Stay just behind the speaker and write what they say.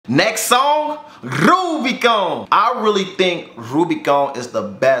Next song, Rubicon. I really think Rubicon is the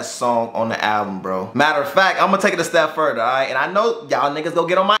best song on the album, bro. Matter of fact, I'm gonna take it a step further, alright? And I know y'all niggas gonna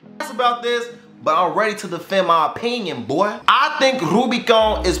get on my ass about this, but I'm ready to defend my opinion, boy. I think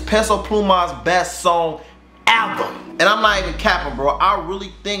Rubicon is Peso Pluma's best song ever. And I'm not even capping, bro. I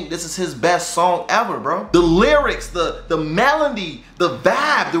really think this is his best song ever, bro. The lyrics, the melody, the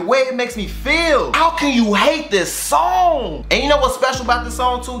vibe, the way it makes me feel. How can you hate this song? And you know what's special about this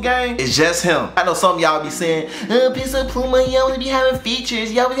song too, gang? It's just him. I know some of y'all be saying, Peso Pluma, he always be having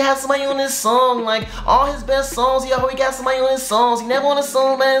features. He always have somebody on this song. Like, all his best songs, he always got somebody on his songs. He never on a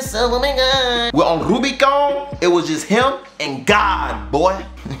song by himself, oh my God. Well, on Rubicon, it was just him and God, boy.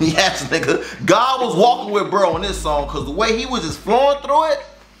 Yes, nigga. God was walking with bro on this song because the way he was just flowing through it.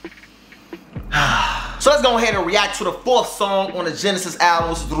 So let's go ahead and react to the 4th song on the Genesis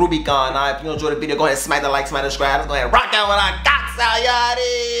album, which is Rubicon. Now, if you enjoyed the video, go ahead and smack the like, smack the subscribe. Let's go ahead and rock out with our cocks out, y'all.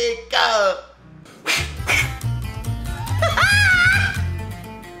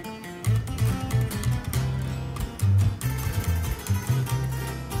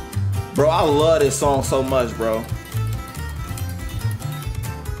 Bro, I love this song so much, bro.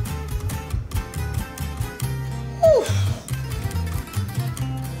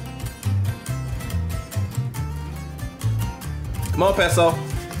 Come on, Peso.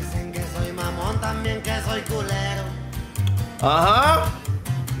 Dicen que soy mamón, también que soy culero. Ajá.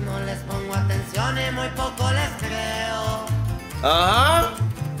 No les pongo atención y muy poco les creo. Ajá.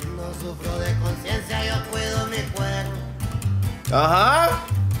 No sufro de conciencia, yo cuido mi cuero. Ajá.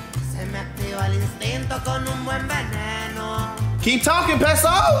 Se me activa el instinto con un buen veneno. Keep talking,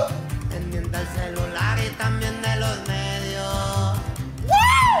 Peso. Pendiente del celular y también de los medios.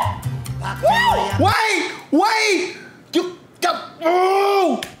 Wait!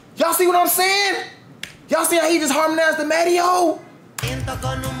 Oh! Y'all see what I'm saying? Y'all see how he just harmonized the medio?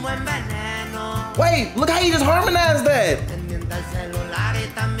 Con un buen veneno. Wait, look how he just harmonized that. Pendiente del celular y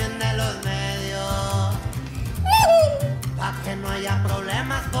también de los medios. Pa' que no haya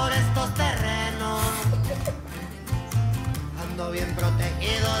problemas por estos terrenos. Ando bien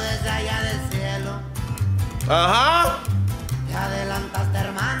protegido desde allá del cielo. Ajá. Te adelantaste,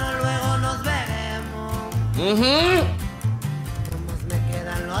 hermano, luego nos veremos. Nomás me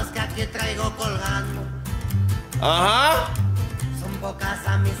quedan los que aquí traigo colgando. Ajá. Son pocas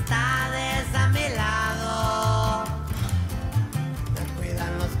amistades a mi lado. Me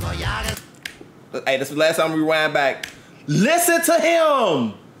cuidan los collares. Hey, this is the last time we rewind back. Listen to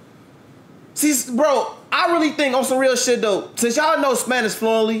him. See, bro, I really think on some real shit though, since y'all know Spanish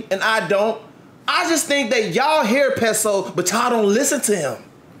fluently and I don't, I just think that y'all hear Peso, but y'all don't listen to him.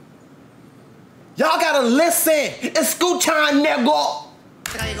 Y'all gotta listen. Escuchan, nego.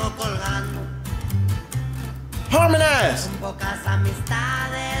 Traigo colgando. Harmonize. Son pocas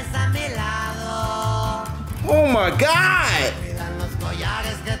amistades a mi lado. Oh my God. Cuidan los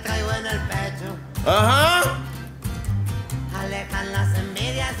collares que traigo en el pecho. Uh-huh. Alejan las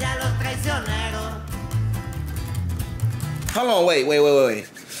envidias y a los traicioneros. Hold on, wait. Woo,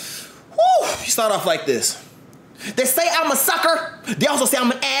 you start off like this. They say I'm a sucker. They also say I'm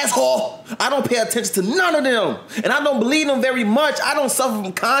an asshole. I don't pay attention to none of them. And I don't believe them very much. I don't suffer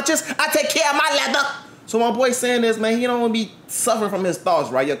from conscience. I take care of my leather. So my boy saying this, man, he don't want to be suffering from his thoughts,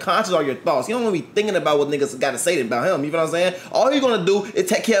 right? Your conscience are your thoughts. He don't want to be thinking about what niggas got to say about him. You know what I'm saying? All he's going to do is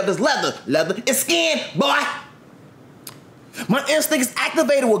take care of his leather. Leather is skin, boy. My instinct is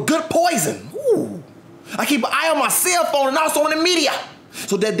activated with good poison. Ooh. I keep an eye on my cell phone and also on the media,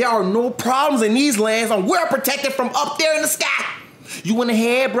 so that there are no problems in these lands. I'm well protected from up there in the sky. You in the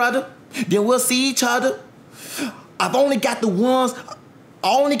head, brother? Then we'll see each other. I only got the ones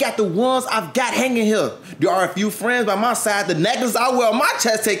I've got hanging here. There are a few friends by my side. The necklace I wear on my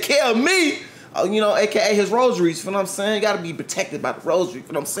chest take care of me. You know, AKA his rosaries. You know what I'm saying? You gotta be protected by the rosary. You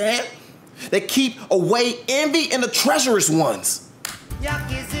know what I'm saying? They keep away envy and the treacherous ones. Y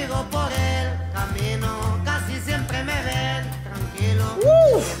aquí sigo por el camino, casi siempre me ven tranquilo.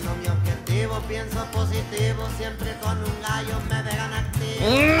 Siendo mi objetivo, pienso positivo, siempre con un gallo me dejan activo.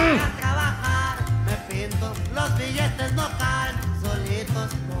 Para trabajar, me pinto, los billetes no caen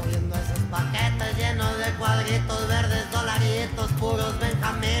solitos, moviendo esos paquetes llenos de cuadritos verdes, dolaritos, puros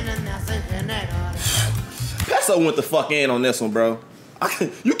benjamines me hacen generar. Peso went the fuck in on this one, bro.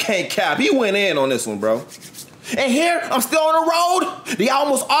 You can't cap. He went in on this one, bro. And here, I'm still on the road. They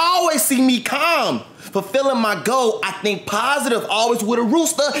almost always see me calm. Fulfilling my goal, I think positive. Always with a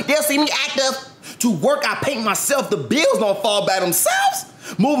rooster, they'll see me active. To work, I paint myself. The bills don't fall by themselves.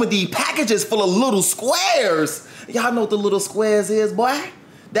 Moving these packages full of little squares. Y'all know what the little squares is, boy?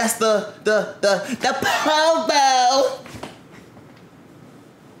 That's the popo.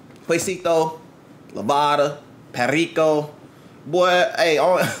 Quesito, Lavada, Perico. Boy, hey,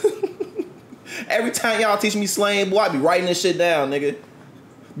 every time y'all teach me slang, boy, I be writing this shit down, nigga.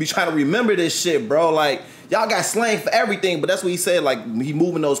 Be trying to remember this shit, bro. Like, y'all got slang for everything, but that's what he said. Like, he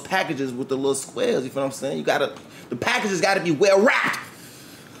moving those packages with the little squares. You feel what I'm saying? The packages gotta be well wrapped.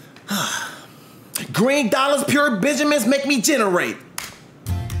 Green dollars, pure Benjamins make me generate.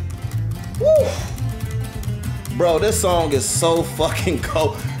 Woo. Bro, this song is so fucking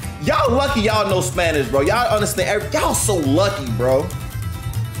cold. Y'all lucky y'all know Spanish, bro. Y'all understand. Y'all so lucky, bro.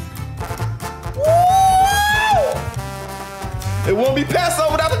 Woo! It won't be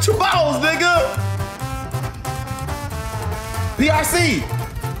Peso without the two balls, nigga. PRC.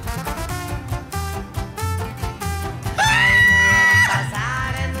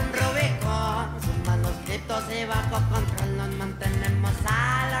 Pasar en un Rubicon, sus manuscritos y bajo control nos mantenemos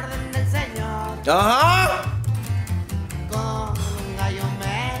al orden del Señor. Ajá. Con un gallo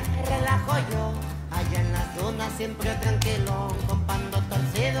me relajo yo, allá en las dunas siempre tranquilo, con pando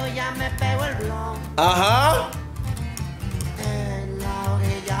torcido ya me pego el blon. Ajá. En la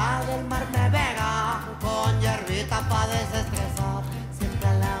orilla del mar me vega, con hierbita pa' desestresar, siempre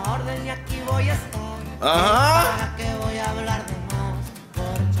a la orden y aquí voy a estar. Ajá. ¿Para qué voy a hablar de más?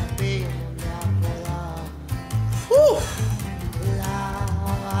 Por Chapillo no me acuerdo. La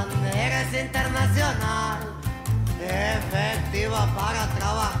bandera es internacional, efectiva para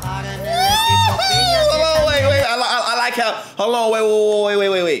trabajar en el equipo piña. Hold on, wait. I like how. Hold on, wait.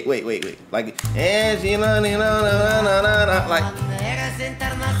 Like, like. Bandera es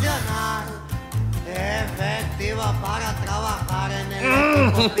internacional, efectiva para trabajar en el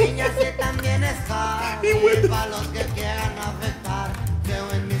equipo piña y también está. Y para los que quieran afectar, creo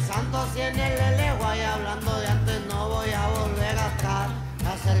en mis santos y en el legua y hablando de antes no voy a volver atrás.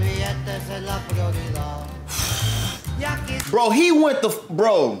 Las servilletes es la prioridad. Bro, he went the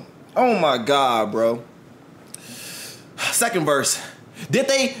bro. Oh my God, bro. Second verse. Did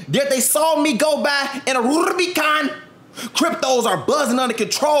they saw me go by in a Rubicon? Cryptos are buzzing under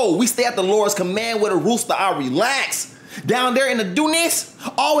control. We stay at the Lord's command with a rooster. I relax. Down there in the Dunes,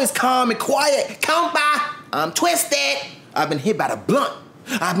 always calm and quiet. Come by, I'm twisted. I've been hit by the blunt.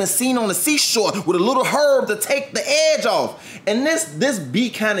 I've been seen on the seashore with a little herb to take the edge off. And this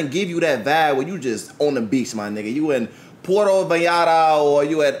beat kind of give you that vibe where you just on the beach, my nigga. You in Puerto Vallarta or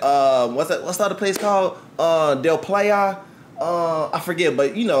you at what's the other place called? Del Playa. I forget,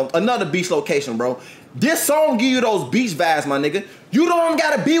 but you know, another beach location, bro. This song give you those beach vibes, my nigga. You don't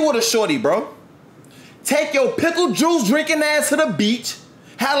gotta be with a shorty, bro. Take your pickle juice drinking ass to the beach.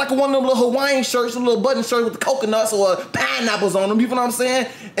 Have like one of them little Hawaiian shirts, a little button shirt with the coconuts or pineapples on them. You know what I'm saying?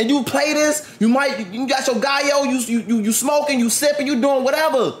 And you play this, you got your gallo, you smoking, you sipping, you doing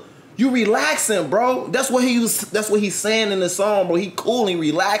whatever. You relaxing, bro. That's what he's saying in the song, bro. He cool and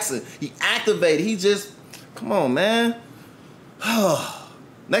relaxing. He activated. He just, come on, man.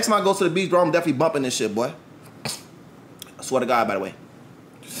 Next time I go to the beach, bro, I'm definitely bumping this shit, boy. I swear to God, by the way.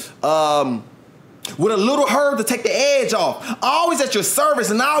 With a little herb to take the edge off. Always at your service,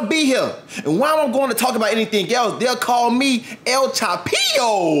 and I'll be here. And while I'm going to talk about anything else, they'll call me El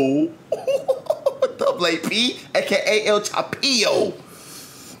Chapillo. Double AP, aka El Chapillo.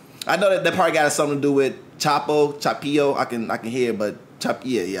 I know that probably got something to do with Chapo, Chapillo. I can hear, but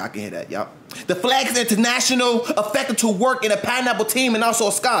yeah, I can hear that, y'all. The flag is international, effective to work in a pineapple team and also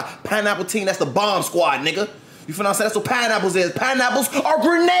a ska. Pineapple team, that's the bomb squad, nigga. You feel what I'm saying? That's what pineapples is. Pineapples are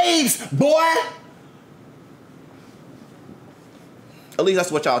grenades, boy. At least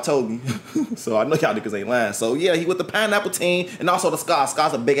that's what y'all told me. So I know y'all niggas ain't lying. So yeah, he with the pineapple team and also the ska.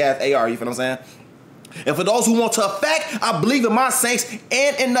 Ska's a big ass AR, you feel what I'm saying? And for those who want to affect, I believe in my saints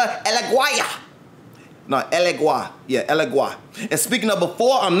and in the Eleguaya. No, Elegua. Yeah, Elegua. And speaking of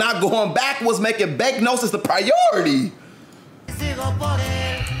before, I'm not going backwards, making bank notes is the priority. Sigo por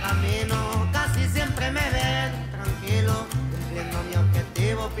el camino, casi siempre me ven tranquilo, cumpliendo mi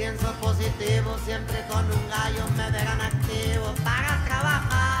objetivo, pienso positivo, siempre con un gallo me verán activo, para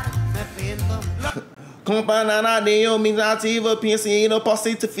trabajar me pinto.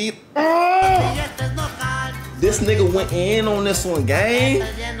 This nigga went in on this one, gang.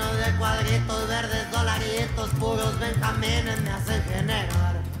 Lleno de cuadritos verdes, dolaritos, puros benjamines me hacen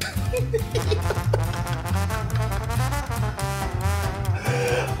generar.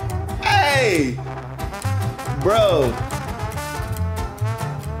 Hey, bro.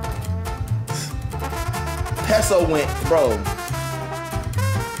 Peso went, bro.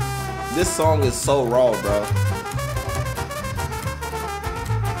 This song is so raw, bro.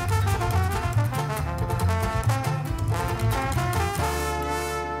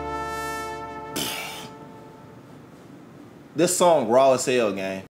 This song raw as hell, gang.